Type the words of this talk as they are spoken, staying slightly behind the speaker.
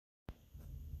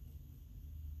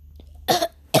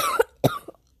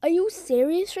you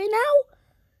serious right now?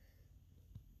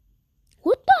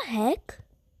 What the heck?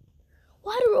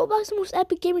 Why did Roblox the Most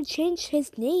Epic Gamer change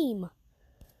his name?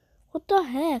 What the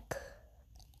heck?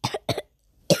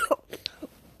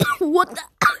 What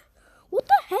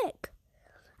the heck?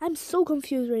 I'm so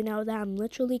confused right now that I'm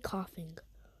literally coughing.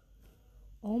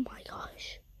 Oh my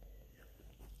gosh.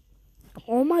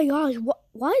 Oh my gosh.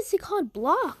 Why is it called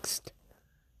Bloxed?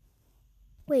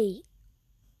 Wait,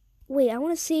 I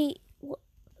want to see.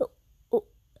 Oh.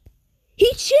 He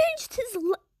changed his.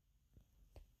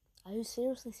 Are you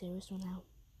seriously serious right now?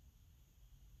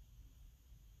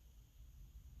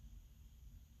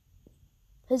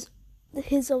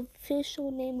 His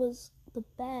official name was the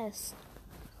best.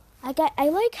 I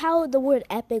like how the word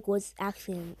epic was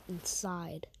actually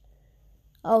inside.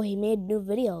 Oh, he made new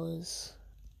videos.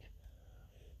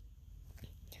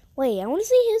 Wait, I want to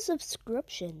see his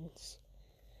subscriptions.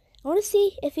 I want to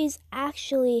see if he's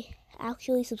actually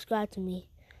subscribed to me.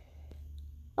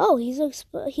 Oh, he's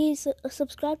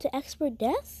subscribed to Expert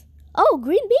Death? Oh,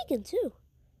 Green Beacon too.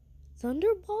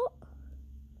 Thunderbolt?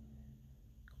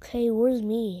 Okay, where's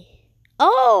me?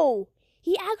 Oh,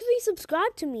 he actually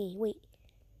subscribed to me. Wait,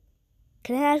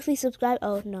 can I actually subscribe?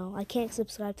 Oh no, I can't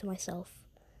subscribe to myself.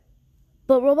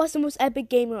 But Roblox the Most Epic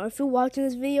Gamer, if you're watching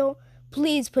this video,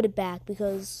 please put it back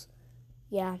because,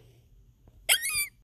 yeah.